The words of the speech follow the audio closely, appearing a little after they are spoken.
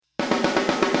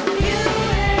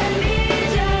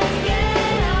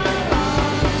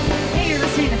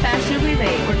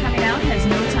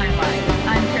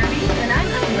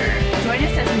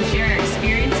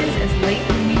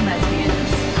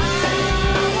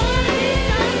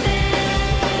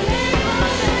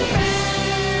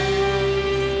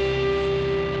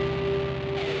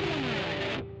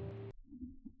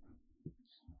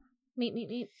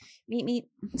Meet.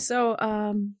 So,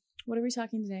 what are we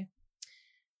talking today?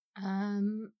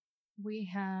 We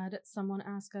had someone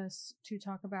ask us to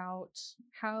talk about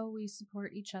how we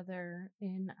support each other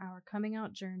in our coming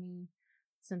out journey,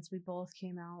 since we both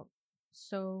came out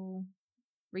so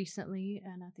recently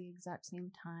and at the exact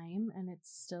same time, and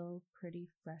it's still pretty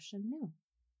fresh and new.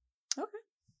 Okay.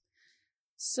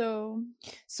 So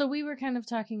we were kind of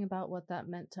talking about what that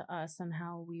meant to us and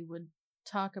how we would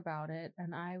talk about it,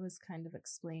 and I was kind of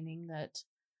explaining that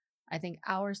I think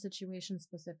our situation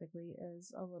specifically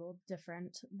is a little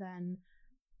different than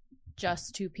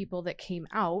just two people that came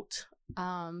out,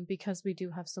 because we do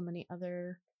have so many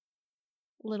other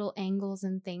little angles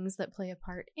and things that play a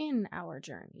part in our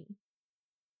journey.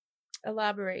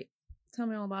 Elaborate. Tell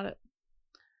me all about it.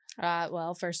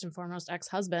 Well, first and foremost,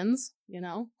 ex-husbands,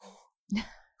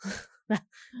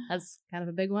 that's kind of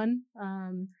a big one.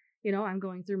 I'm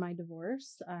going through my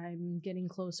divorce. I'm getting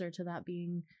closer to that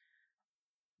being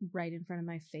right in front of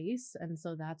my face, and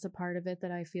so that's a part of it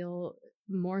that I feel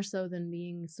more so than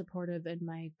being supportive in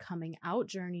my coming out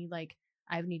journey. Like,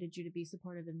 I've needed you to be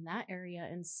supportive in that area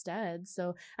instead.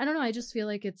 So I don't know, I just feel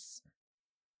like it's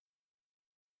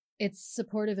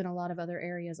supportive in a lot of other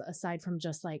areas aside from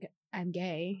just like, I'm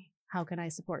gay, how can I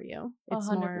support you? It's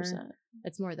 100%.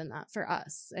 It's more than that for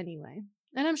us anyway,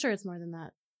 and I'm sure it's more than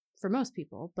that for most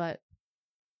people. But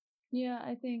yeah,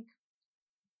 I think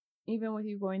even with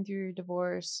you going through your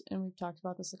divorce, and we've talked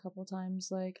about this a couple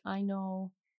times, like, I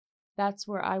know that's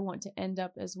where I want to end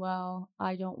up as well.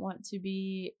 I don't want to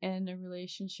be in a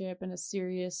relationship, in a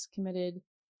serious, committed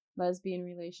lesbian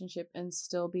relationship, and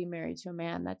still be married to a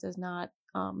man that does not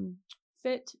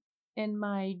fit in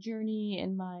my journey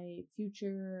and my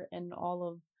future and all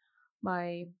of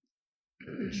my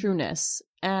trueness.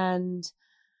 And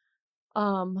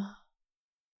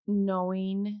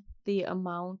knowing the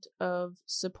amount of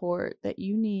support that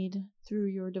you need through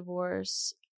your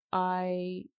divorce,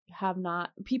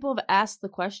 people have asked the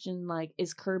question, like,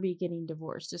 is Kirby getting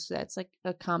divorced? Just that's like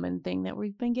a common thing that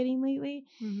we've been getting lately.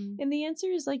 Mm-hmm. And the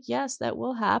answer is like, yes, that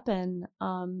will happen.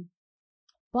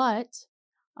 But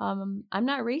I'm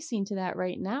not racing to that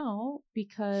right now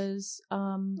because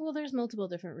well, there's multiple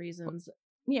different reasons.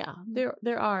 Yeah,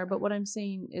 there are, but what I'm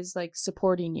saying is, like,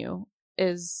 supporting you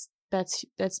is that's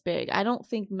big. I don't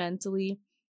think mentally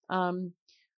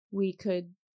we could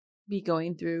be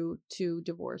going through two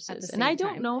divorces. And I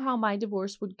don't know how my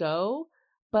divorce would go,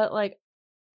 but like,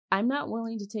 I'm not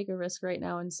willing to take a risk right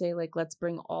now and say, like, let's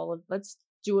do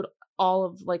it all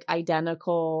of like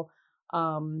identical,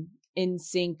 in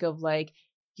sync of like,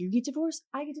 you get divorced,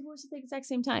 I get divorced at the exact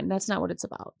same time. That's not what it's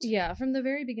about. Yeah, from the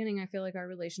very beginning, I feel like our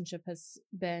relationship has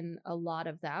been a lot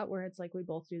of that, where it's like we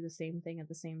both do the same thing at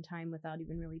the same time without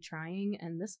even really trying.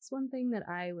 And this is one thing that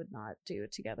I would not do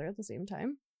together at the same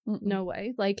time. Mm-mm. No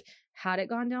way. Like, had it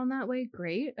gone down that way,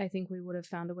 great. I think we would have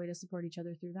found a way to support each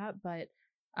other through that. But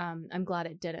I'm glad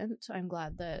it didn't. I'm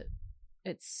glad that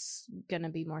it's going to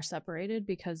be more separated,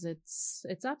 because it's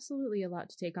absolutely a lot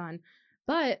to take on.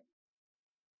 But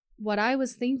what I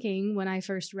was thinking when I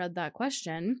first read that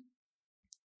question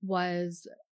was,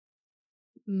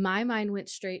 my mind went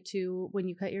straight to when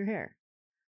you cut your hair.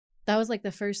 That was like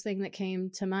the first thing that came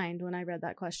to mind when I read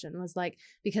that question, was like,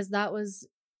 because that was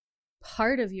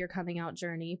part of your coming out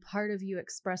journey, part of you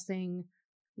expressing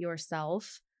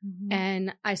yourself. Mm-hmm.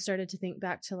 And I started to think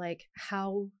back to like,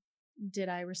 how did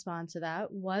I respond to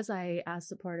that? Was I as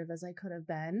supportive as I could have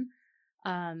been?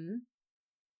 I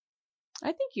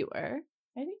think you were.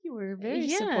 I think you were very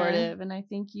supportive, and I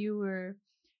think you were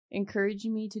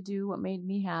encouraging me to do what made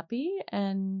me happy,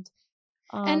 and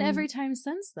every time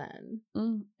since then.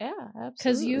 Yeah, absolutely.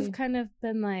 Because you've kind of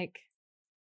been like,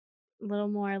 a little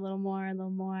more. A little more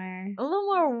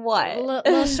what? A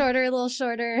little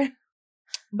shorter.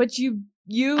 But you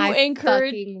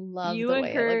encourage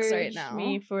right now.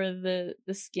 Me for the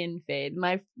skin fade,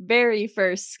 my very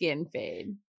first skin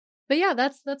fade. But yeah,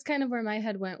 that's kind of where my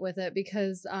head went with it,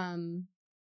 because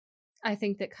I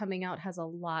think that coming out has a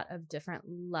lot of different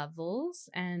levels,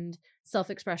 and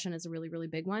self-expression is a really, really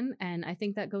big one. And I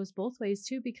think that goes both ways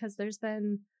too, because there's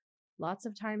been lots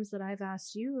of times that I've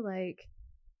asked you, like,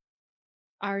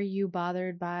 are you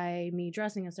bothered by me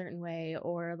dressing a certain way,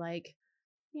 or like,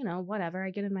 whatever, I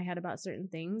get in my head about certain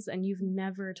things, and you've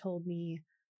never told me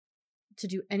to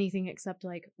do anything except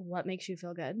like, what makes you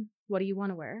feel good? What do you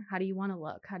want to wear? How do you want to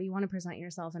look? How do you want to present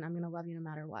yourself? And I'm going to love you no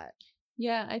matter what.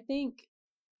 Yeah, I think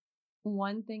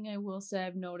one thing I will say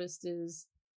I've noticed is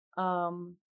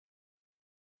coming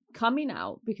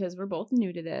out, because we're both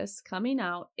new to this, coming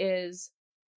out is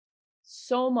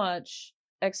so much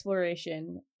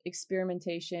exploration,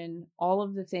 experimentation, all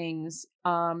of the things.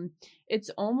 It's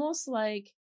almost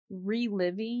like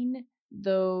reliving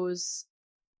those,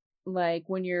 like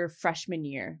when you're freshman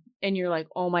year and you're like,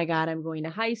 oh my God, I'm going to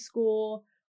high school.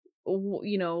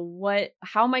 You know,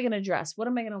 how am I going to dress? What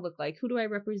am I going to look like? Who do I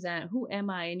represent? Who am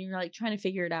I? And you're like trying to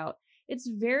figure it out. It's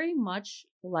very much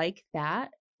like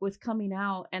that with coming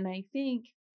out. And I think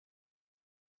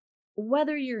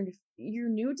whether you're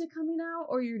new to coming out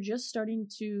or you're just starting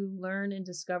to learn and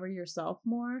discover yourself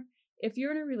more, if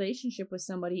you're in a relationship with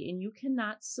somebody and you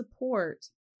cannot support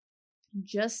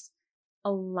just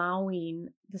allowing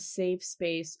the safe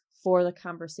space for the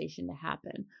conversation to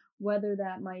happen, whether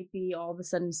that might be all of a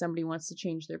sudden somebody wants to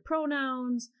change their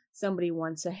pronouns, somebody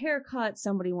wants a haircut,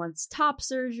 somebody wants top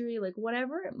surgery, like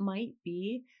whatever it might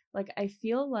be, like I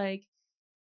feel like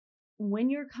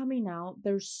when you're coming out,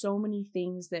 there's so many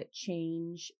things that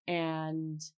change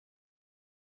and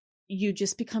you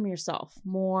just become yourself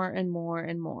more and more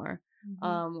and more.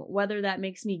 Whether that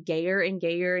makes me gayer and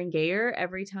gayer and gayer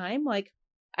every time, like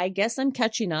I guess I'm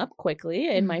catching up quickly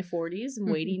in my 40s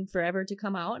and waiting forever to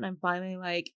come out, and I'm finally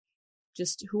like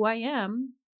just who I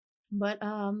am. But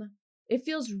it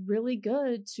feels really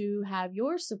good to have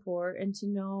your support and to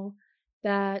know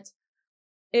that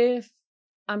if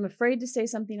I'm afraid to say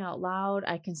something out loud,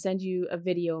 I can send you a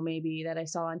video maybe that I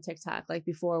saw on TikTok, like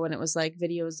before when it was like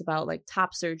videos about like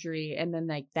top surgery, and then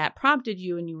like that prompted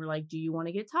you and you were like, do you want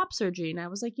to get top surgery? And I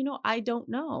was like, I don't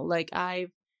know. Like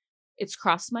it's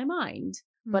crossed my mind,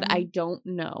 but I don't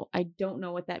know. I don't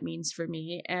know what that means for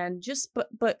me. And just,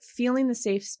 but feeling the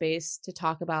safe space to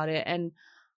talk about it. And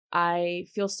I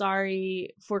feel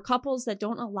sorry for couples that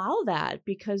don't allow that,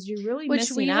 because you're really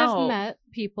missing out. Which we have met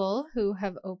people who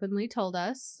have openly told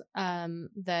us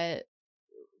that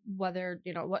whether,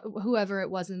 whoever it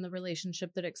was in the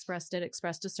relationship that expressed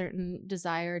a certain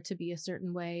desire to be a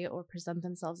certain way or present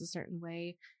themselves a certain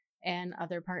way, and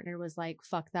other partner was like,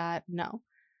 fuck that. No,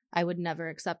 I would never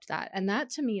accept that. And that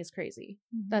to me is crazy.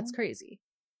 That's crazy.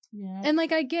 Yeah. And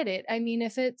like I get it. I mean,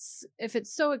 if it's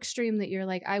so extreme that you're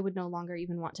like, I would no longer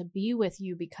even want to be with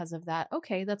you because of that,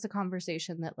 okay, that's a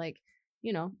conversation that like,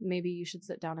 maybe you should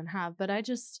sit down and have. But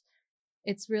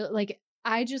it's real, like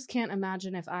I just can't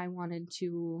imagine if I wanted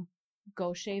to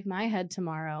go shave my head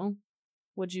tomorrow.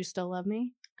 Would you still love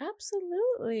me?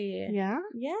 Absolutely. Yeah?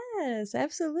 Yes,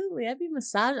 absolutely. I'd be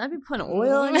putting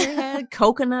oil in your head,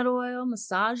 coconut oil,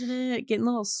 massaging it, getting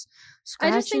little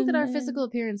scratching. I just think that our physical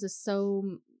appearance is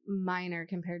so minor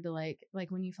compared to like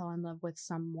when you fall in love with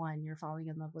someone, you're falling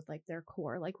in love with like their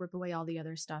core, like rip away all the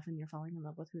other stuff and you're falling in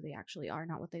love with who they actually are,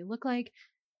 not what they look like.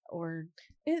 Or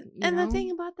and the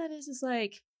thing about that is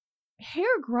like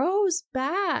hair grows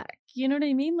back. You know what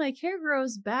I mean? Like hair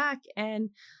grows back,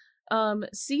 and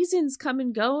seasons come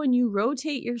and go, and you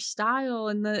rotate your style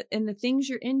and the things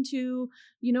you're into,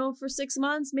 for 6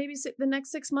 months, maybe the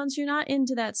next 6 months, you're not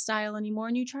into that style anymore,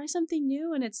 and you try something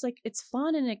new, and it's like, it's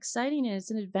fun and exciting and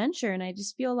it's an adventure. And I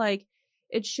just feel like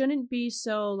it shouldn't be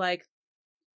so like,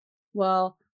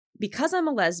 well, because I'm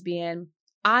a lesbian,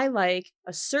 I like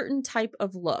a certain type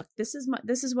of look. This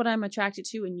is what I'm attracted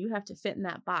to, and you have to fit in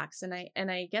that box. And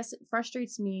I guess it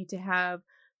frustrates me to have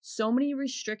so many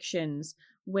restrictions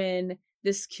when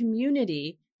this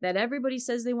community that everybody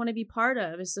says they want to be part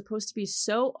of is supposed to be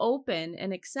so open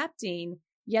and accepting,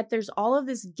 yet there's all of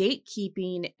this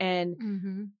gatekeeping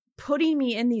and putting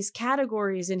me in these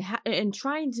categories and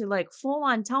trying to like full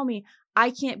on tell me I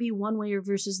can't be one way or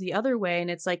versus the other way. And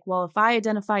it's like, well, if I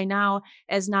identify now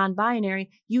as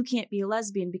non-binary, you can't be a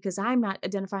lesbian because I'm not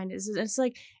identifying as, it's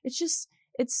like, it's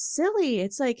silly.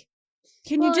 It's like,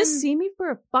 can you just see me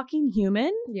for a fucking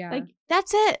human? Yeah. Like,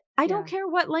 that's it. I don't care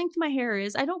what length my hair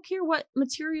is. I don't care what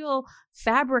material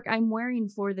fabric I'm wearing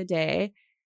for the day.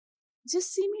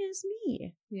 Just see me as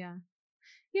me. Yeah.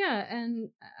 Yeah. And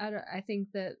I think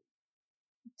that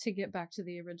to get back to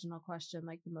the original question,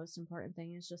 like the most important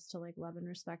thing is just to like love and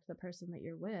respect the person that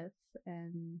you're with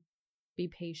and be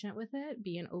patient with it,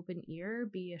 be an open ear,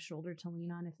 be a shoulder to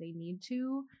lean on if they need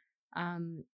to.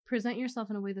 Present yourself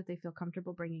in a way that they feel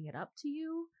comfortable bringing it up to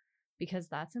you, because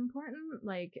that's important.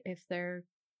 Like if they're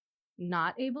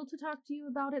not able to talk to you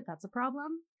about it, that's a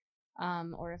problem.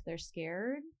 Or if they're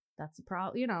scared, that's a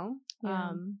problem,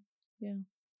 Yeah.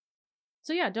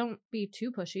 So yeah, don't be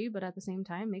too pushy, but at the same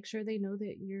time, make sure they know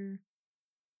that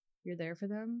you're there for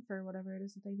them for whatever it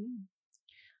is that they need.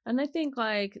 And I think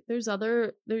like there's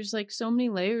like so many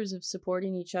layers of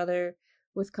supporting each other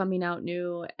with coming out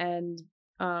new, and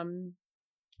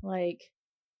like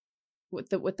with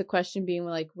the question being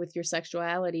like with your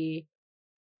sexuality.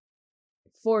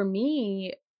 For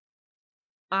me,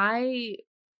 I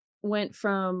went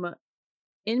from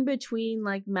in between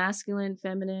like masculine,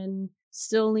 feminine,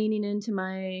 still leaning into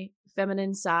my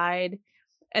feminine side,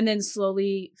 and then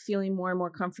slowly feeling more and more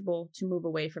comfortable to move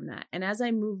away from that. And as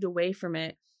I moved away from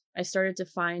it, I started to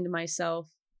find myself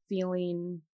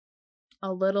feeling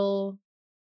a little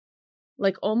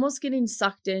like almost getting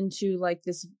sucked into like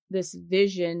this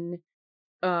vision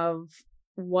of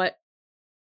what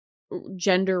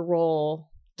gender role,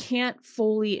 can't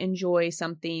fully enjoy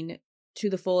something to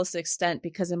the fullest extent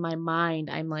because in my mind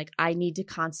I'm like, I need to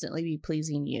constantly be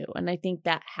pleasing you. And I think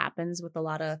that happens with a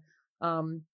lot of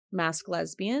masked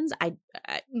lesbians. I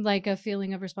like a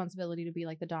feeling of responsibility to be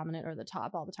like the dominant or the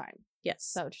top all the time. Yes.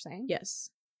 Is that what you're saying?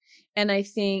 Yes. And I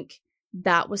think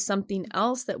that was something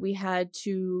else that we had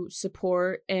to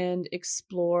support and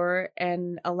explore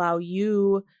and allow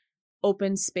you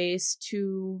open space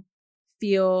to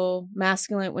feel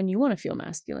masculine when you want to feel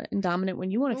masculine and dominant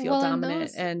when you want to feel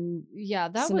dominant and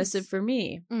that submissive for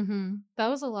me. That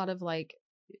was a lot of like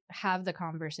have the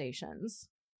conversations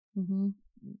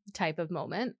type of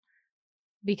moment,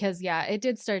 because it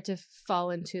did start to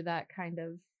fall into that kind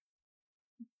of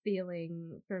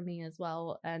feeling for me as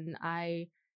well. And I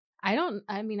don't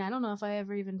know if I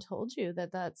ever even told you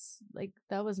that's like,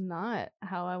 that was not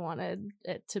how I wanted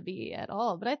it to be at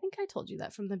all. But I think I told you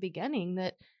that from the beginning,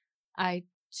 that I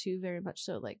too very much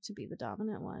so like to be the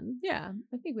dominant one. Yeah,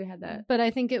 I think we had that. But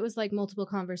I think it was like multiple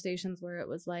conversations where it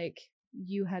was like,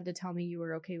 you had to tell me you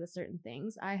were okay with certain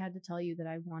things. I had to tell you that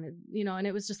I wanted, and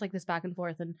it was just like this back and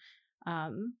forth. And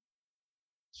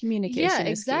communication. Yeah,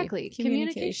 exactly.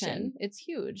 Communication. It's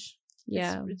huge.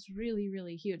 Yeah. It's really,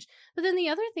 really huge. But then the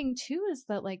other thing too is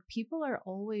that like people are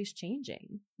always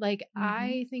changing. Like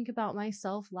I think about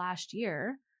myself last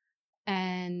year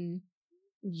and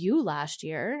you last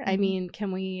year. I mean,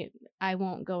 I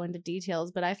won't go into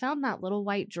details, but I found that little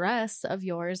white dress of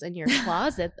yours in your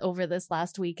closet over this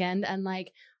last weekend. And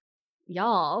like,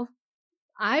 y'all,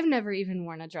 I've never even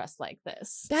worn a dress like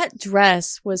this. That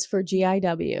dress was for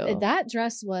GIW. That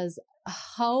dress was a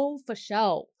hoe for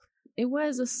show. It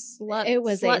was a slut. It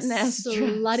was a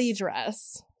slutty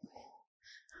dress.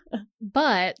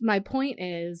 But my point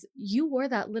is, you wore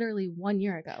that literally 1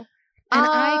 year ago. And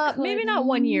I could maybe not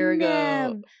 1 year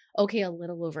ago. Okay, a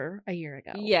little over a year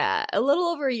ago. Yeah, a little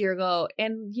over a year ago.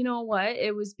 And you know what?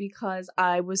 It was because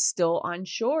I was still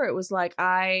unsure. It was like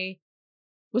I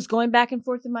was going back and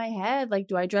forth in my head. Like,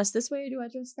 do I dress this way or do I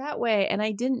dress that way? And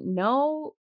I didn't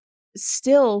know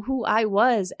still who I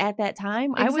was at that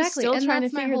time. Exactly. I was still and trying to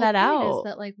figure that out. Is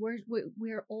that like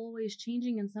we're always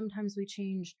changing, and sometimes we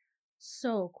change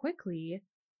so quickly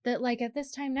that like at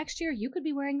this time next year you could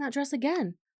be wearing that dress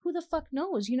again. Who the fuck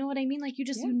knows? You know what I mean? Like you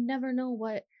never know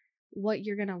what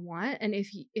you're gonna want. And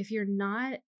if you're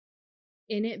not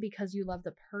in it because you love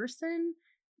the person,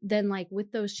 then like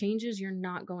with those changes you're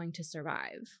not going to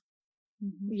survive.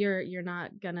 You're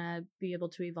not gonna be able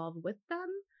to evolve with them.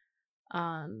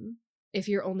 If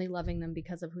you're only loving them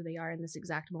because of who they are in this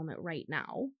exact moment right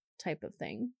now, type of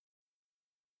thing.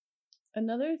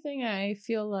 Another thing I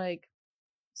feel like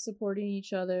supporting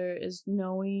each other is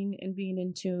knowing and being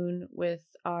in tune with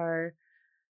our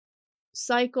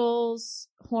cycles,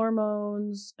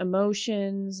 hormones,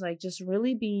 emotions, like just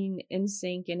really being in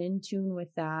sync and in tune with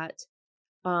that,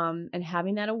 and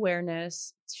having that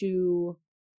awareness to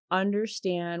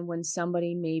understand when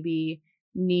somebody maybe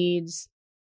needs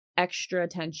extra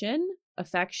attention,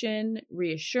 affection,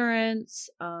 reassurance,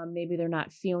 maybe they're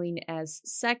not feeling as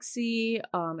sexy,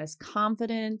 as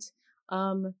confident.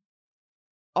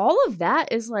 All of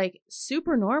that is like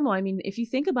super normal. I mean, if you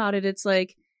think about it, it's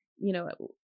like,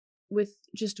 with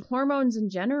just hormones in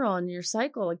general and your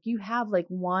cycle, like you have like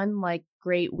one like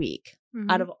great week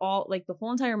out of all, like the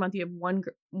whole entire month, you have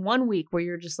one week where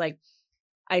you're just like,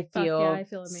 I feel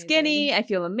skinny. I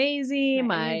feel amazing.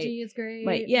 My energy is great.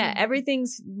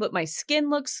 Everything's, my skin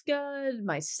looks good.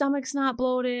 My stomach's not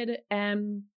bloated.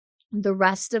 And the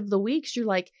rest of the weeks, you're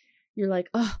like,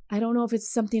 oh, I don't know if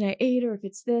it's something I ate or if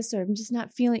it's this, or I'm just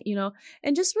not feeling,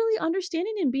 and just really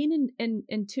understanding and being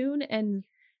in tune and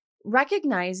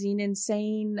recognizing and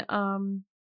saying,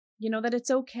 that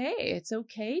it's okay. It's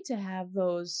okay to have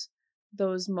those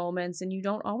moments, and you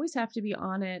don't always have to be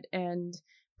on it and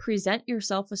present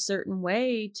yourself a certain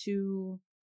way to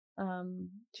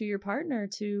your partner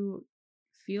to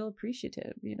feel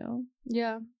appreciative,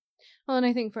 Yeah. Well, and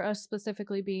I think for us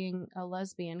specifically being a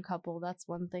lesbian couple, that's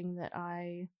one thing that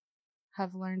I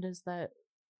have learned is that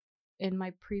in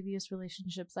my previous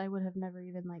relationships, I would have never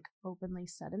even like openly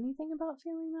said anything about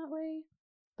feeling that way.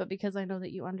 But because I know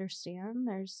that you understand,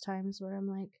 there's times where I'm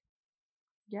like,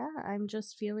 yeah, I'm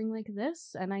just feeling like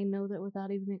this. And I know that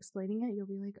without even explaining it, you'll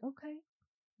be like, okay.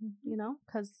 you know,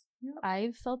 because Yep.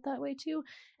 I've felt that way too.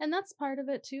 And that's part of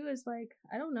it too, is like,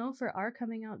 I don't know, for our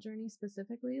coming out journey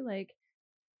specifically, like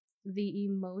the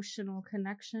emotional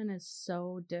connection is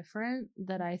so different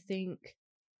that I think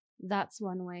that's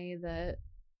one way that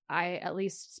I, at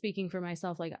least speaking for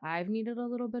myself, like I've needed a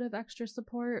little bit of extra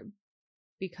support,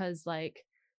 because like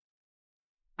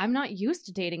I'm not used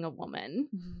to dating a woman.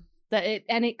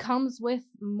 It comes with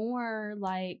more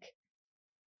like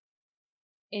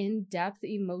in-depth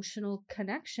emotional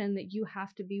connection that you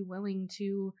have to be willing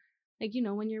to, like, you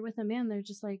know, when you're with a man, they're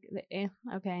just like,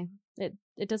 okay,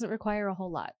 it doesn't require a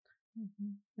whole lot,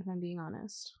 if I'm being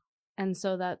honest. And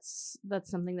so that's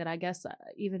something that I guess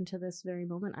even to this very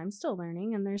moment I'm still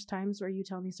learning. And there's times where you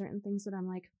tell me certain things that I'm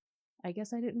like, I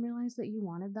guess I didn't realize that you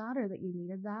wanted that, or that you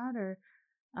needed that, or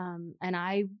and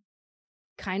I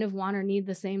kind of want or need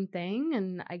the same thing,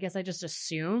 and I guess I just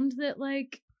assumed that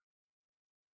like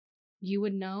you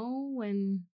would know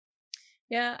when.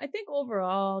 Yeah, I think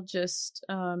overall just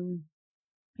you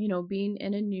know, being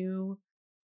in a new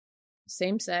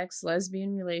same-sex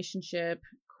lesbian relationship,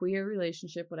 queer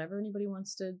relationship, whatever anybody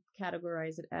wants to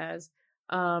categorize it as,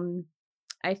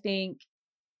 I think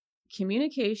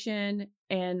communication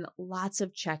and lots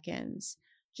of check-ins.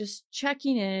 Just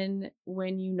checking in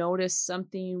when you notice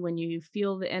something, when you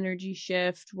feel the energy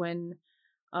shift, when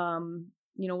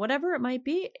you know, whatever it might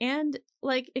be, and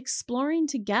like exploring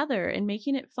together and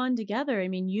making it fun together. I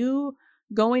mean, you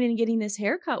going and getting this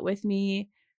haircut with me,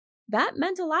 that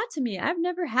meant a lot to me. I've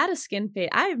never had a skin fade.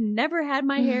 I've never had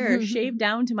my hair shaved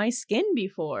down to my skin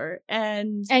before.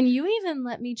 And you even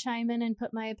let me chime in and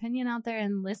put my opinion out there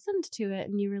and listened to it,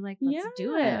 and you were like, let's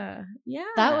do it. Yeah.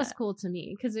 That was cool to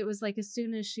me, because it was like, as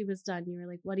soon as she was done, you were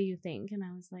like, what do you think? And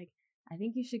I was like, I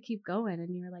think you should keep going.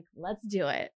 And you were like, let's do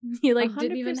it. You like 100%.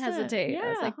 didn't even hesitate. Yeah, I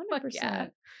was like, 100%. fuck yeah.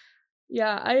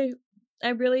 Yeah, I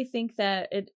really think that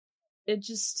it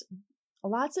just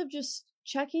lots of just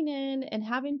checking in and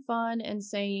having fun and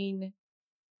saying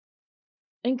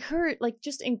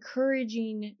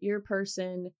encouraging your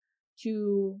person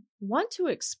to want to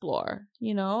explore.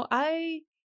 You know, I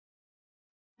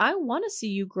want to see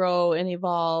you grow and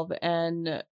evolve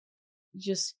and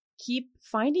just keep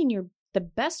finding the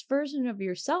best version of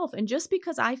yourself. And just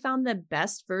because I found the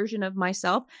best version of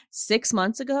myself 6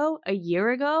 months ago, a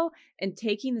year ago, and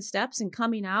taking the steps and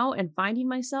coming out and finding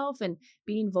myself and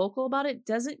being vocal about it,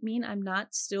 doesn't mean I'm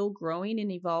not still growing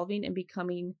and evolving and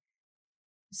becoming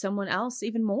someone else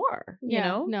even more. You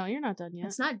know? No, you're not done yet.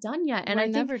 It's not done yet. And We're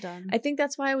never done. I think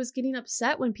that's why I was getting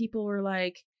upset when people were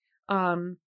like,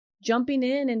 jumping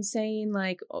in and saying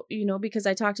like, you know, because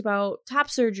I talked about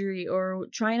top surgery or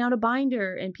trying out a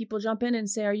binder, and people jump in and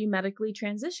say, are you medically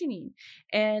transitioning?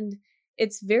 And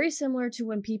it's very similar to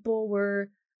when people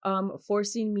were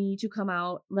forcing me to come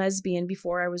out lesbian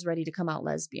before I was ready to come out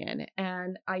lesbian.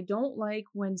 And I don't like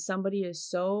when somebody is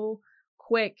so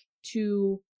quick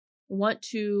to want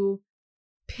to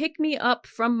pick me up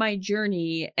from my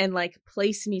journey and like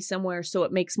place me somewhere so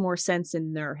it makes more sense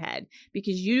in their head,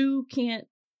 because you can't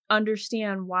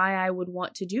understand why I would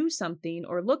want to do something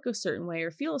or look a certain way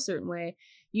or feel a certain way.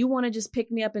 You want to just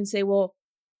pick me up and say, well,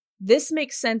 this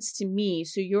makes sense to me,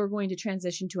 so you're going to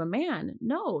transition to a man.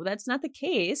 No, that's not the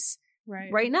case.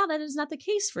 Right now, that is not the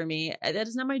case for me. That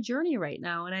is not my journey right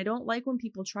now. And I don't like when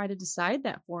people try to decide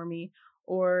that for me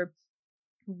or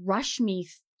rush me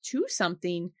to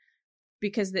something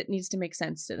because that needs to make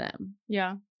sense to them.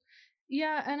 Yeah.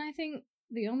 Yeah, and I think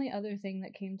the only other thing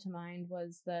that came to mind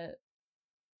was that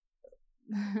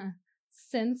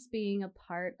since being a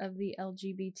part of the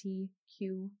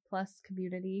LGBTQ plus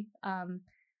community,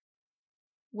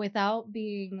 without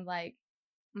being like,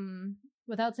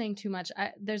 without saying too much,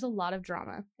 there's a lot of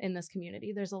drama in this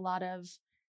community. There's a lot of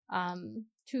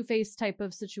two-faced type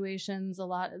of situations, a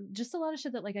lot of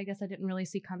shit that like I guess I didn't really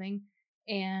see coming.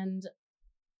 And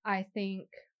I think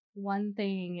one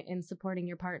thing in supporting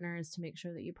your partner is to make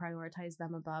sure that you prioritize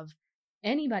them above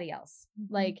anybody else.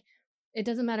 Mm-hmm. Like, it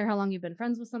doesn't matter how long you've been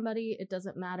friends with somebody. It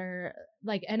doesn't matter,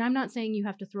 like, and I'm not saying you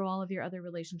have to throw all of your other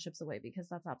relationships away, because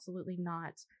that's absolutely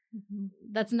not,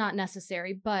 that's not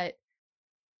necessary, but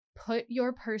put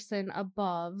your person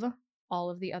above all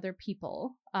of the other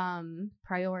people,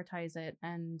 prioritize it.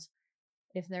 And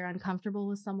if they're uncomfortable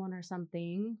with someone or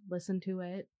something, listen to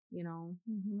it, you know,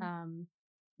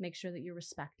 make sure that you're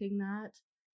respecting that.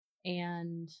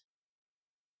 And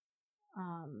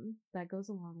that goes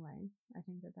a long way. I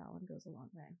think that one goes a long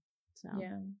way. So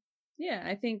yeah,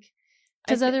 I think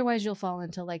because otherwise you'll fall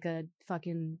into like a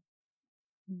fucking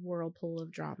whirlpool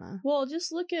of drama. Well,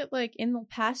 just look at like in the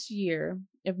past year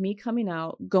of me coming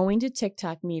out, going to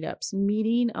TikTok meetups,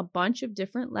 meeting a bunch of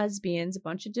different lesbians, a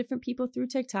bunch of different people through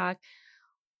TikTok.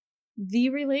 The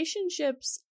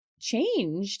relationships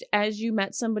changed as you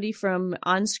met somebody from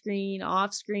on screen,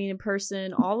 off screen, in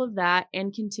person, all of that,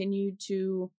 and continued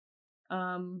to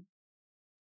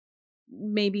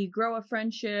maybe grow a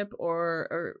friendship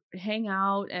or hang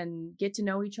out and get to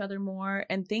know each other more.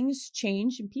 And things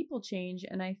change and people change.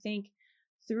 And I think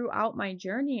throughout my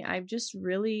journey, I've just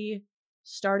really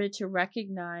started to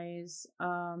recognize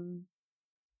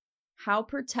how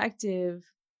protective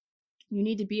you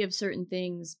need to be of certain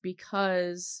things,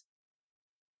 because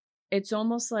it's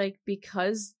almost like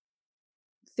because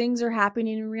things are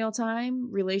happening in real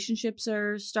time, relationships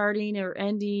are starting or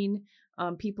ending,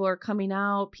 people are coming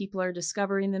out, people are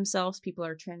discovering themselves, people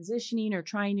are transitioning or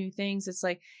trying new things. It's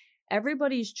like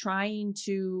everybody's trying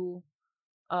to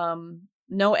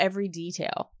know every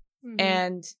detail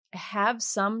and have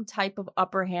some type of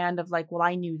upper hand of like, well,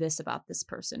 I knew this about this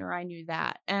person or I knew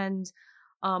that. And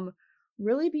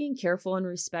really being careful and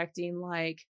respecting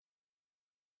like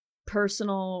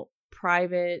personal,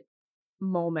 private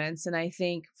moments. And I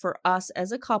think for us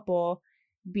as a couple,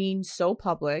 being so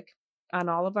public on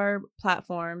all of our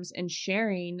platforms and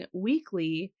sharing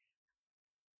weekly,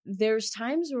 there's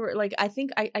times where like I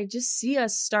think I just see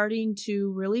us starting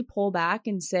to really pull back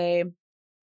and say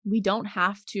we don't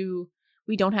have to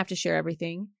share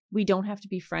everything. We don't have to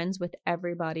be friends with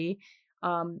everybody.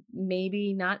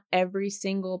 Maybe not every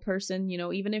single person, you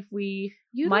know, even if we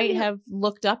might have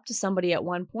looked up to somebody at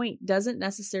one point, doesn't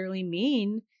necessarily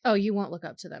mean you won't look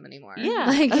up to them anymore. Yeah.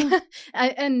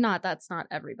 Like that's not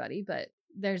everybody, but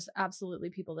there's absolutely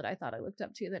people that I thought I looked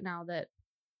up to that now that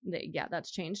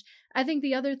that's changed. I think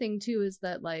the other thing too is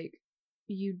that like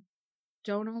you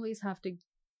don't always have to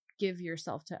give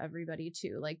yourself to everybody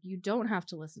too. Like you don't have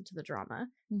to listen to the drama.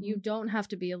 You don't have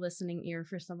to be a listening ear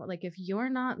for someone. Like if you're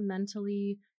not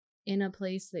mentally in a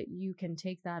place that you can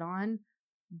take that on,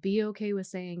 be okay with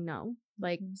saying no.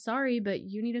 Like, sorry, but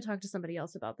you need to talk to somebody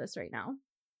else about this right now.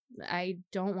 I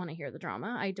don't want to hear the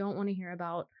drama. I don't want to hear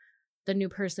about the new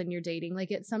person you're dating. Like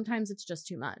sometimes it's just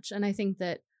too much. And I think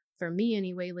that for me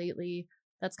anyway, lately,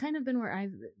 that's kind of been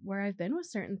where I've been with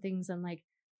certain things. And like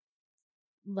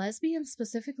lesbians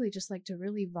specifically just like to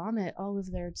really vomit all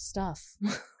of their stuff.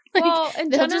 Like, well,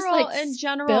 in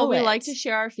general, we it. like to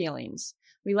share our feelings.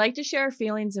 We like to share our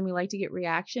feelings and we like to get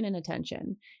reaction and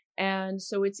attention. And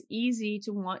so it's easy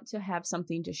to want to have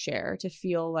something to share, to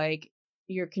feel like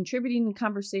you're contributing to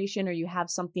conversation or you have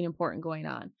something important going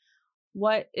on.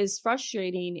 What is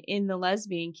frustrating in the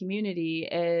lesbian community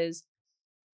is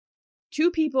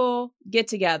two people get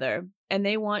together and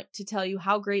they want to tell you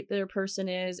how great their person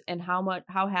is and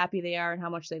how happy they are and how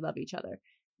much they love each other.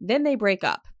 Then they break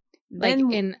up. Like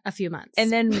in a few months. And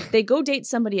then they go date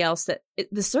somebody else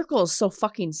the circle is so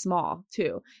fucking small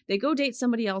too. They go date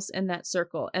somebody else in that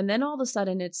circle. And then all of a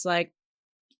sudden it's like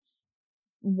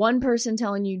one person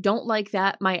telling you don't like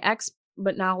that, my ex,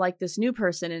 but now like this new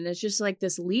person. And it's just like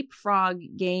this leapfrog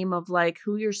game of like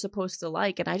who you're supposed to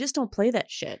like. And I just don't play that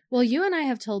shit. Well, you and I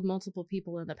have told multiple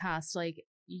people in the past, like,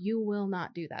 you will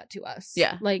not do that to us.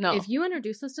 Yeah. Like no. If you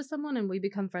introduce us to someone and we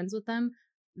become friends with them,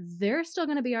 they're still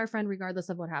going to be our friend regardless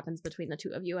of what happens between the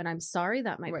two of you. And I'm sorry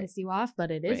that might piss you off,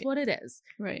 but it is what it is.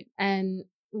 Right. And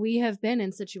we have been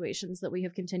in situations that we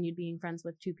have continued being friends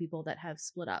with two people that have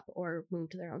split up or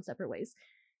moved their own separate ways.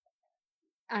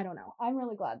 I don't know. I'm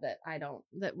really glad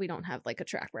that we don't have like a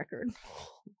track record.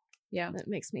 Yeah. That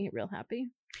makes me real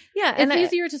happy. Yeah. It's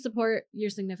easier to support your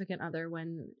significant other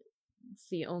when it's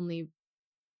the only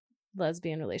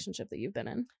lesbian relationship that you've been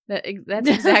in. That's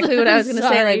exactly what I was going to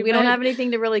say. Like, we don't but- have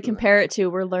anything to really compare it to.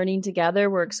 We're learning together,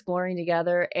 we're exploring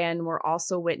together, and we're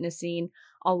also witnessing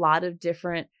a lot of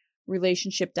different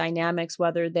relationship dynamics,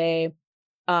 whether they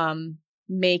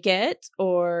make it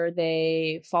or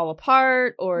they fall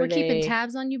apart or we're keeping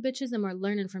tabs on you bitches and we're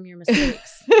learning from your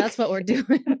mistakes. That's what we're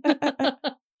doing.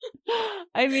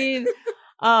 I mean,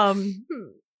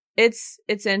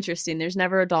 it's interesting. There's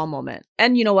never a dull moment.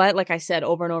 And you know what? Like I said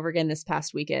over and over again this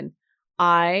past weekend,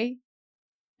 I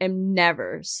am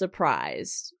never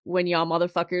surprised when y'all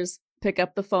motherfuckers pick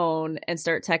up the phone and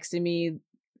start texting me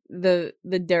the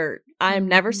dirt. I'm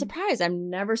never surprised. I'm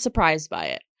never surprised by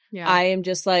it. Yeah. I am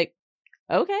just like,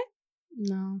 okay.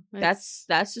 No. That's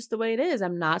just the way it is.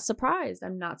 I'm not surprised.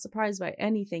 I'm not surprised by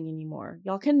anything anymore.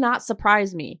 Y'all cannot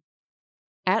surprise me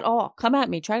at all. Come at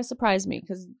me. Try to surprise me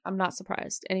because I'm not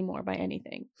surprised anymore by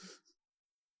anything.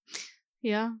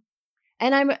 Yeah.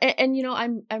 And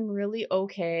I'm really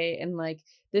okay. And like,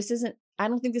 I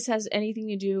don't think this has anything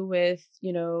to do with,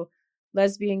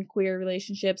 lesbian, queer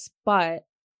relationships, but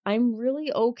I'm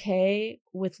really okay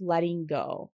with letting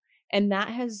go. And that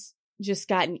has just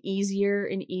gotten easier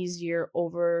and easier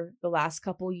over the last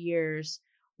couple years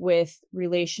with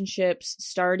relationships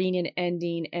starting and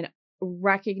ending, and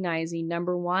recognizing,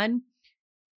 number one,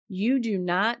 you do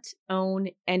not own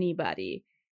anybody.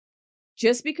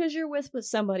 Just because you're with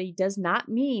somebody does not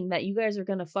mean that you guys are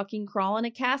going to fucking crawl in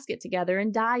a casket together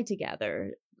and die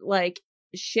together. Like,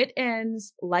 shit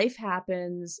ends, life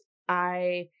happens.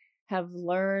 I have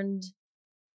learned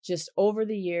just over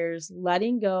the years,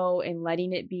 letting go and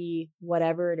letting it be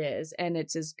whatever it is. And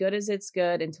it's as good as it's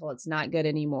good until it's not good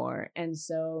anymore. And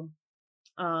so,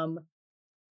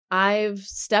 I've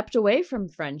stepped away from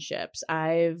friendships.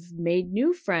 I've made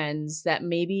new friends that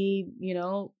maybe,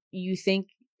 you think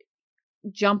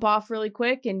jump off really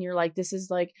quick and you're like, this is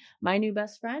like my new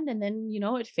best friend. And then,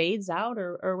 it fades out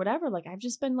or whatever. Like, I've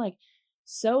just been like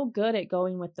so good at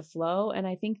going with the flow. And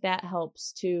I think that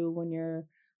helps too when you're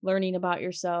learning about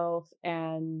yourself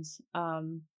and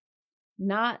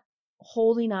not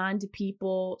holding on to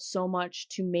people so much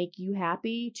to make you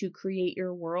happy, to create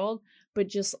your world, but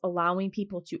just allowing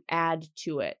people to add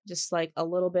to it, just like a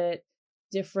little bit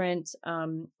different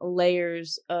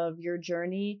layers of your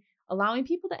journey, allowing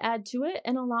people to add to it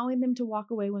and allowing them to walk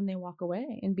away when they walk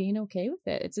away and being okay with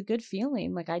it. It's a good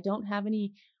feeling. Like, I don't have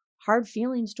any hard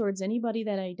feelings towards anybody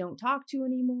that I don't talk to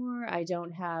anymore. I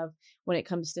don't have, when it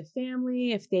comes to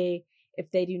family, if they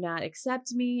do not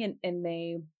accept me and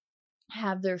they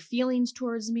have their feelings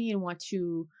towards me and want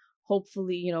to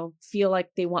hopefully, feel like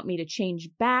they want me to change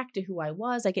back to who I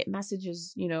was. I get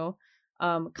messages,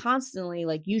 constantly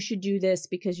like, you should do this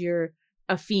because you're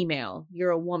a female,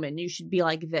 you're a woman, you should be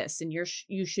like this, and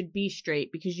you should be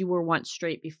straight because you were once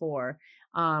straight before.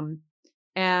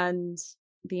 And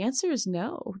the answer is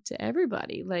no to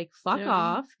everybody. Like, fuck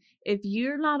off. If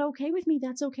you're not okay with me,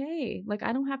 that's okay. Like,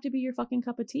 I don't have to be your fucking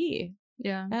cup of tea.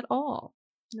 Yeah. At all.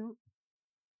 Nope.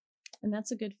 And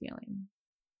that's a good feeling.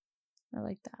 I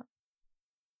like that.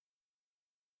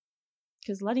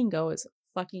 Because letting go is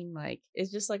fucking like,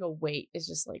 it's just like a weight. It's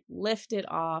just like lift it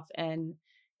off. And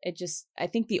it just, I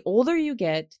think the older you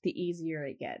get, the easier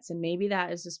it gets. And maybe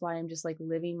that is just why I'm just like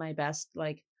living my best,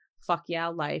 like, fuck yeah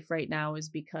life right now, is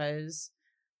because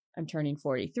I'm turning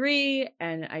 43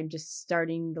 and I'm just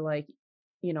starting to like,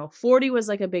 40 was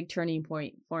like a big turning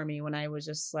point for me when I was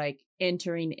just like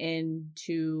entering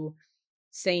into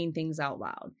saying things out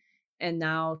loud. And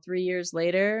now 3 years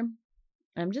later,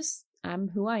 I'm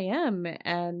who I am.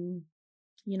 And,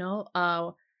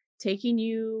 taking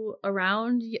you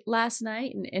around last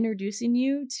night and introducing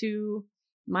you to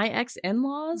my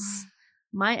ex-in-laws,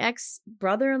 my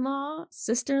ex-brother-in-law,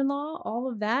 sister-in-law, all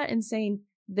of that, and saying,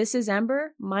 this is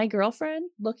Ember, my girlfriend,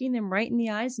 looking them right in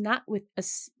the eyes, not with a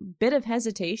bit of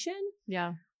hesitation.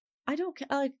 Yeah. I don't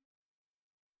like.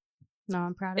 No,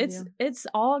 I'm proud of you. It's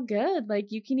all good.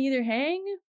 Like, you can either hang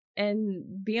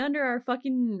and be under our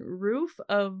fucking roof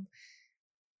of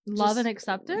love and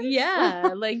acceptance.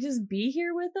 Yeah. Like, just be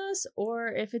here with us. Or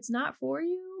if it's not for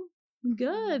you,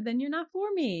 good, then you're not for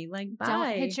me. Like, bye.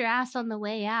 Don't hit your ass on the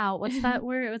way out. What's that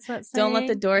word? What's that saying? Don't let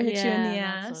the door hit you in the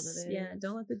that's ass. what it is. Yeah,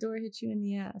 don't let the door hit you in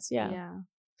the ass. Yeah.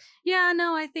 Yeah,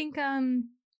 no, I think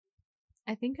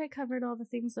I covered all the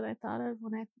things that I thought of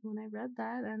when I read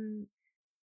that, and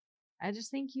I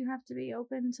just think you have to be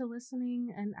open to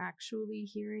listening and actually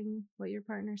hearing what your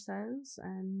partner says,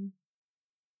 and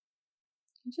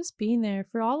just being there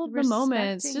for all of the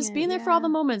moments. Just being there for all the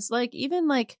moments. Like, even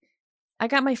like, I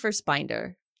got my first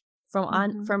binder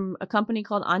from a company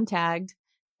called Untagged,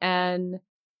 and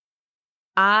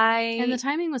the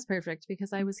timing was perfect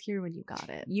because I was here when you got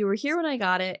it. You were here when I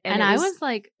got it, and I was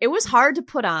like, it was hard to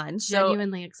put on.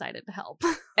 Genuinely excited to help.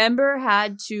 Ember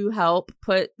had to help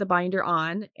put the binder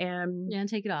on and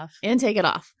take it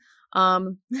off.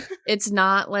 It's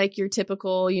not like your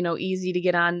typical, easy to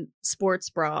get on sports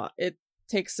bra. It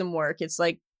takes some work. It's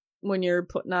like when you're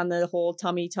putting on the whole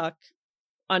tummy tuck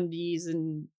undies,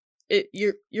 and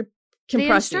you're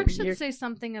compressing. The instructions say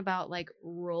something about like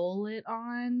roll it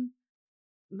on,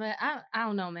 but I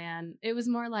don't know, man. It was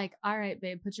more like, all right,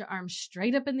 babe, put your arm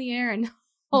straight up in the air and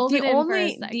hold it in for a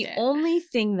second. The only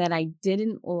thing that I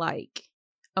didn't like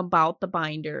about the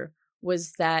binder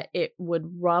was that it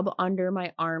would rub under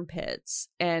my armpits,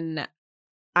 and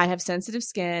I have sensitive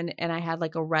skin, and I had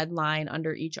like a red line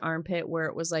under each armpit where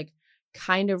it was like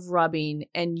kind of rubbing,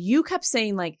 and you kept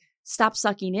saying like, stop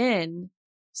sucking in,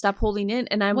 stop holding in,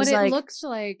 and I was like, what it looks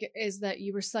like is that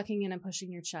you were sucking in and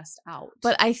pushing your chest out.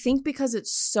 But I think because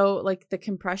it's so like the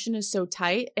compression is so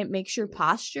tight, it makes your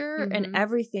posture and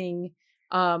everything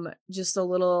just a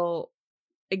little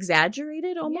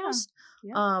exaggerated almost.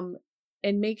 Yeah.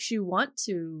 And makes you want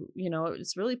to,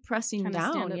 it's really pressing Kinda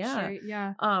down. stand up Yeah. straight.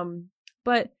 Yeah.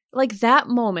 But like that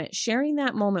moment, sharing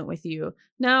that moment with you.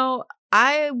 Now,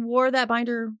 I wore that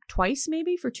binder twice,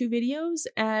 maybe for 2 videos,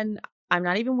 and I'm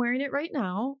not even wearing it right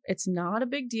now. It's not a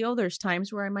big deal. There's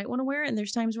times where I might want to wear it, and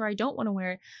there's times where I don't want to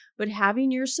wear it. But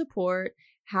having your support,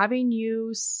 having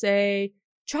you say,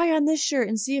 try on this shirt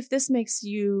and see if this makes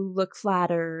you look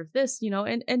flatter, this,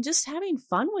 and just having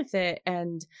fun with it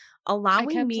and allowing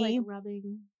I kept, me. like,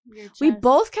 rubbing your chest. We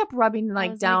both kept rubbing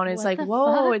like down. Like, it's what like, the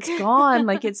whoa, fuck? it's gone.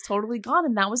 Like it's totally gone.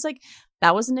 And that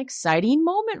was an exciting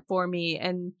moment for me.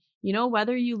 And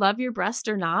whether you love your breast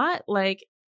or not, like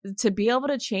to be able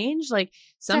to change, like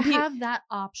some people have that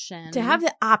option. To have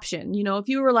the option, if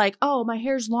you were like, oh, my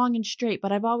hair's long and straight,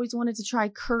 but I've always wanted to try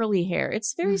curly hair.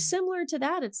 It's very similar to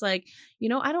that. It's like,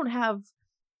 I don't have,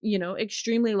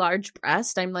 extremely large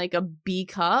breast. I'm like a B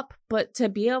cup, but to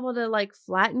be able to like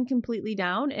flatten completely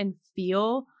down and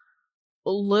feel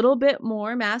a little bit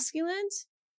more masculine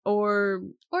or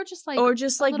just like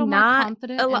little not more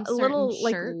confident a in little certain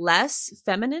like shirts. less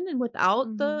feminine and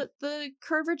without the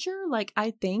curvature, like I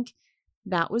think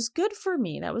that was good for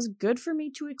me. That was good for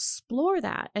me to explore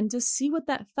that and to see what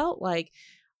that felt like,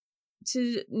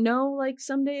 to know like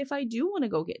someday if I do want to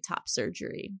go get top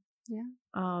surgery. Yeah.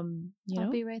 I'll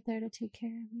be right there to take care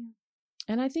of you.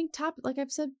 And I think like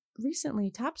I've said recently,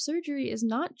 top surgery is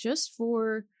not just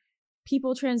for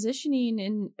people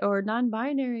transitioning or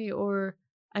non-binary, or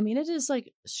I mean, it is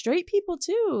like straight people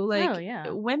too. Like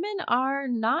women are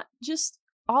not just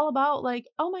all about like,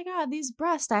 oh my God, these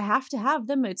breasts, I have to have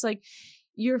them. It's like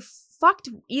you're fucked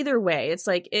either way. It's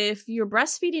like if you're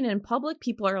breastfeeding in public,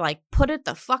 people are like, put it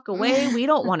the fuck away. We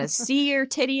don't want to see your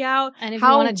titty out. And if you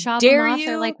want to chop them off,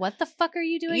 they're like, what the fuck are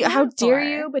you doing? How dare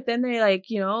you? But then they like,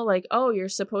 like, oh, you're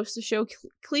supposed to show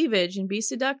cleavage and be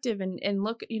seductive and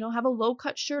look, have a low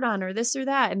cut shirt on or this or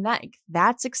that. And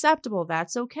that's acceptable.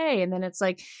 That's okay. And then it's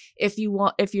like, if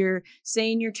you're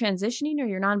saying you're transitioning or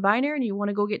you're non-binary and you want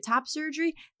to go get top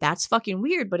surgery, that's fucking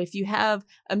weird. But if you have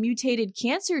a mutated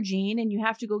cancer gene and you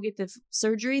have to go get the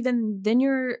surgery, then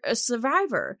you're a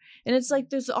survivor. And it's like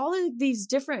there's all of these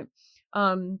different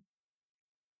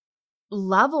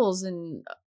levels and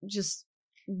just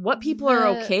what people are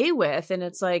okay with. And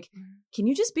it's like, can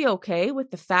you just be okay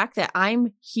with the fact that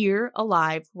I'm here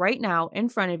alive right now in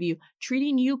front of you,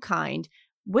 treating you kind,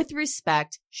 with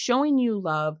respect, showing you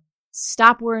love?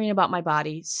 Stop worrying about my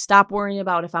body. Stop worrying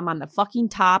about if I'm on the fucking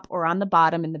top or on the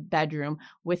bottom in the bedroom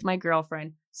with my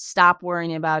girlfriend. Stop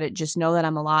worrying about it. Just know that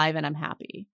I'm alive and I'm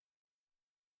happy.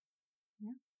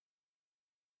 Yeah.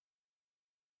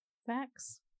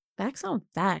 Facts. Facts on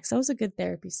facts. That was a good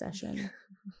therapy session.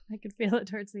 I could feel it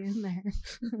towards the end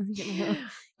there.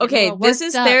 Okay, this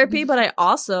is therapy, but I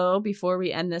also, before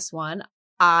we end this one,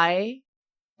 I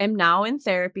am now in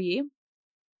therapy,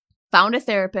 found a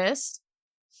therapist,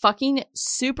 fucking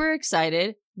super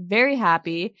excited, very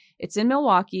happy. It's in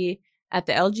Milwaukee at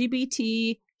the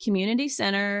LGBT Community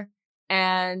Center,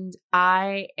 and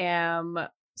I am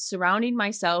surrounding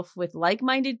myself with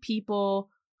like-minded people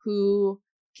who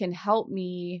can help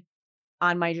me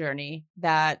on my journey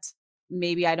that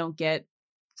maybe I don't get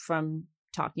from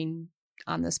talking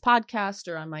on this podcast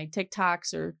or on my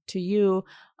TikToks or to you.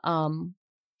 And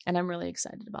I'm really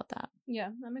excited about that. Yeah,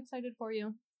 I'm excited for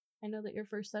you. I know that your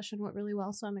first session went really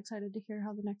well, so I'm excited to hear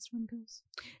how the next one goes.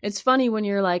 It's funny when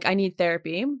you're like, I need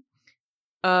therapy.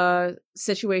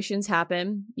 Situations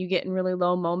happen. You get in really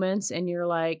low moments and you're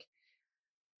like,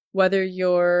 whether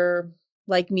you're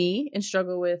like me and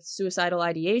struggle with suicidal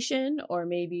ideation, or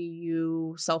maybe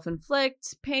you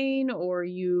self-inflict pain, or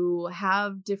you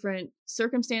have different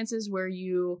circumstances where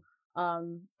you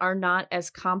are not as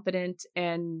confident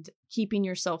and keeping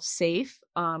yourself safe.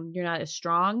 You're not as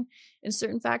strong in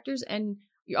certain factors, and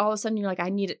all of a sudden you're like, I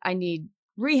need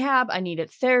rehab, I need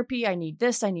therapy, I need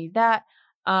this, I need that.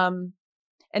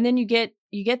 And then you get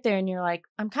there and you're like,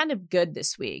 I'm kind of good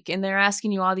this week. And they're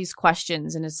asking you all these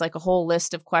questions, and it's like a whole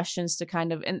list of questions to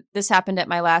kind of, and this happened at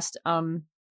my last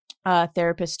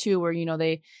therapist too, where,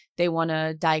 they want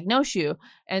to diagnose you.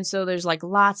 And so there's like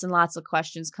lots and lots of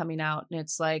questions coming out. And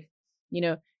it's like,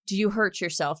 do you hurt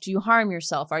yourself? Do you harm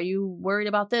yourself? Are you worried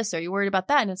about this? Are you worried about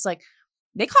that? And it's like,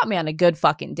 they caught me on a good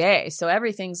fucking day. So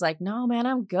everything's like, no, man,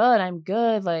 I'm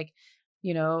good. Like,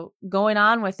 going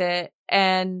on with it.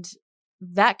 And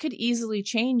that could easily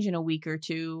change in a week or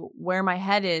two, where my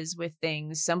head is with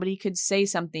things. Somebody could say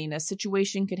something, a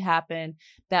situation could happen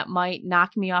that might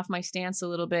knock me off my stance a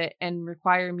little bit and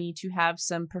require me to have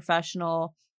some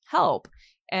professional help.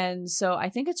 And so I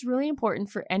think it's really important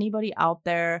for anybody out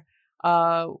there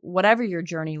whatever your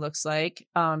journey looks like,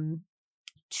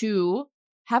 to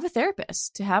have a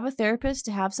therapist, to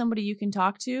have somebody you can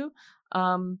talk to,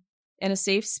 in a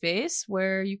safe space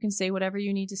where you can say whatever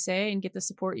you need to say and get the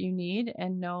support you need,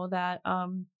 and know that,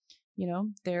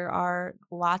 there are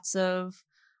lots of,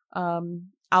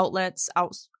 outlets,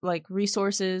 like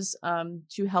resources,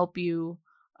 to help you,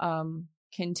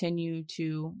 continue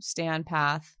to stay on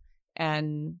path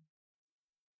and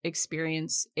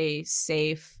experience a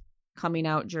safe coming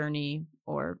out journey,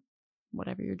 or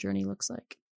whatever your journey looks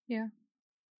like. Yeah.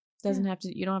 You don't have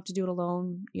to do it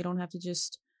alone. You don't have to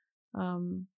just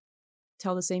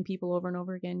tell the same people over and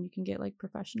over again. You can get like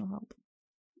professional help.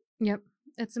 Yep.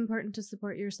 It's important to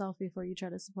support yourself before you try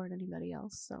to support anybody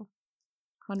else. So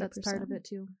 100%. That's part of it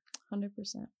too.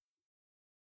 100%.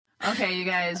 Okay, you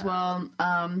guys. Well,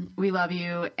 we love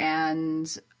you,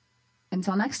 and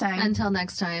until next time. Until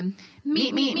next time.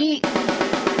 Meet. You and me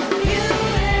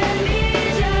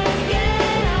just get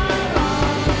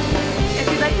along. If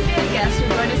you'd like to be a guest or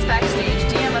join us backstage,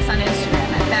 DM us on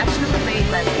Instagram at Fashionably Late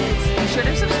Lesbians. Be sure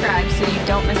to subscribe so you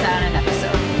don't miss out on an